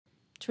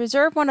To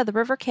reserve one of the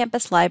River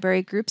Campus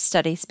Library group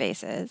study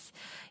spaces,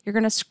 you're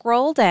going to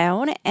scroll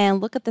down and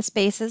look at the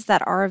spaces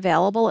that are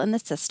available in the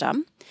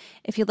system.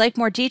 If you'd like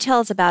more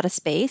details about a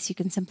space, you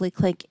can simply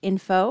click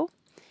Info,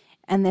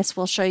 and this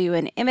will show you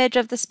an image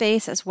of the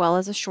space as well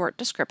as a short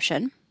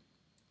description.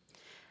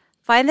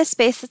 Find the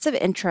space that's of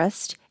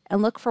interest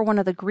and look for one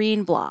of the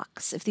green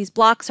blocks. If these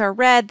blocks are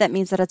red, that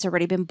means that it's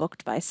already been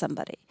booked by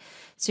somebody.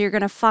 So you're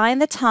going to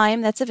find the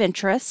time that's of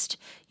interest.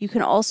 You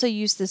can also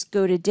use this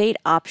Go to Date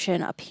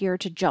option up here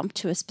to jump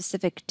to a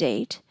specific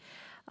date.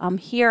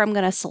 Here I'm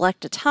going to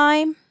select a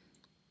time.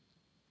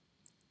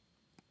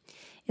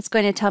 It's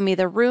going to tell me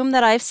the room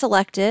that I've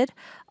selected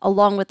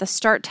along with the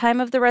start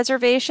time of the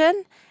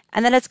reservation,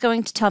 and then it's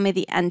going to tell me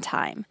the end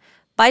time.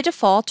 By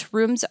default,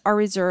 rooms are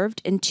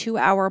reserved in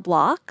 2-hour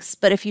blocks,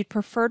 but if you'd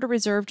prefer to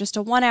reserve just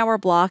a 1-hour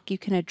block, you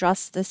can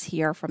adjust this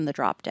here from the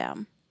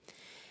drop-down.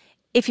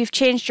 If you've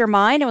changed your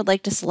mind and would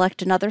like to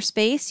select another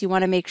space, you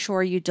want to make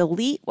sure you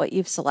delete what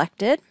you've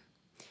selected,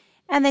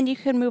 and then you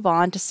can move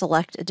on to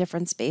select a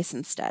different space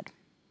instead.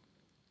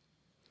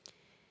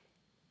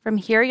 From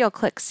here, you'll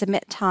click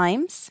Submit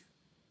Times.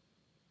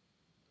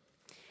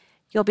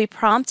 You'll be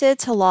prompted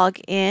to log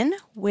in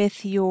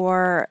with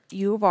your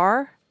U of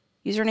R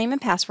username and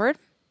password.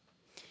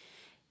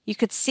 You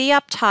could see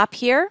up top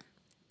here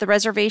the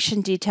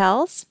reservation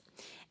details,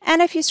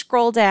 and if you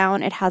scroll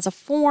down, it has a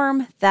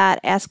form that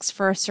asks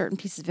for a certain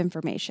piece of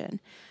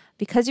information.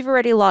 Because you've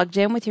already logged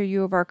in with your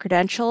U of R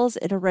credentials,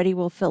 it already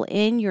will fill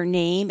in your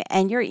name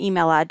and your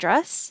email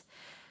address.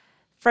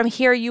 From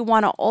here, you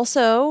want to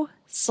also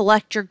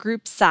select your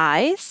group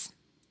size.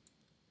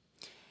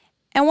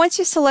 And once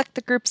you select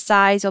the group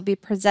size, you'll be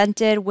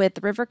presented with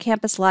the River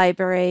Campus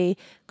Library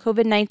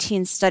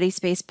COVID-19 study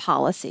space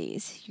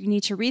policies. You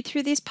need to read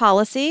through these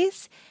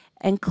policies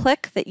and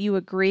click that you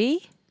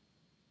agree,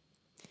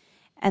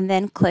 and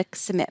then click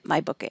Submit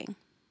My Booking.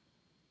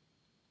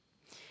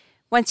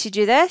 Once you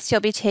do this, you'll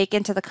be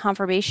taken to the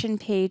confirmation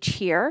page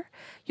here.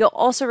 You'll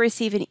also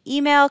receive an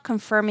email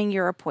confirming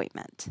your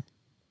appointment.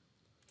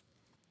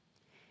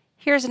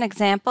 Here's an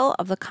example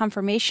of the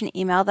confirmation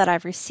email that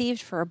I've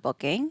received for a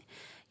booking.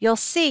 You'll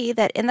see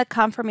that in the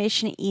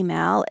confirmation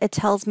email, it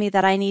tells me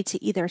that I need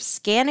to either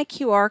scan a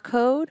QR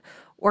code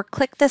or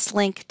click this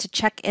link to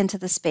check into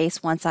the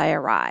space once I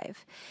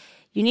arrive.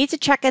 You need to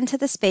check into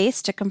the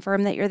space to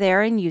confirm that you're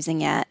there and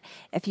using it.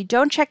 If you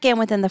don't check in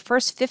within the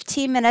first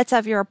 15 minutes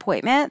of your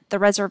appointment, the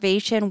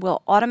reservation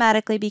will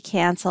automatically be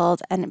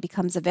canceled and it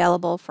becomes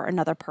available for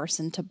another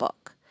person to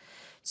book.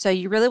 So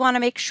you really want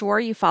to make sure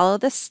you follow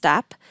this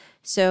step.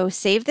 So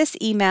save this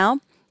email.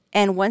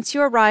 And once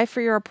you arrive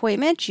for your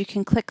appointment, you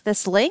can click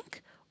this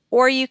link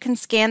or you can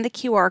scan the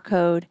QR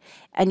code,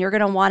 and you're going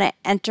to want to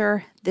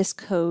enter this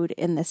code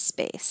in this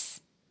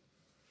space.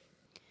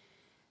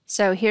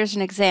 So here's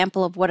an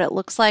example of what it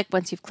looks like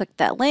once you've clicked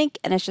that link,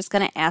 and it's just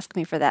going to ask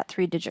me for that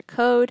 3-digit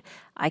code.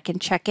 I can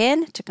check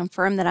in to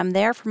confirm that I'm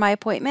there for my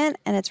appointment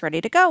and it's ready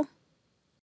to go.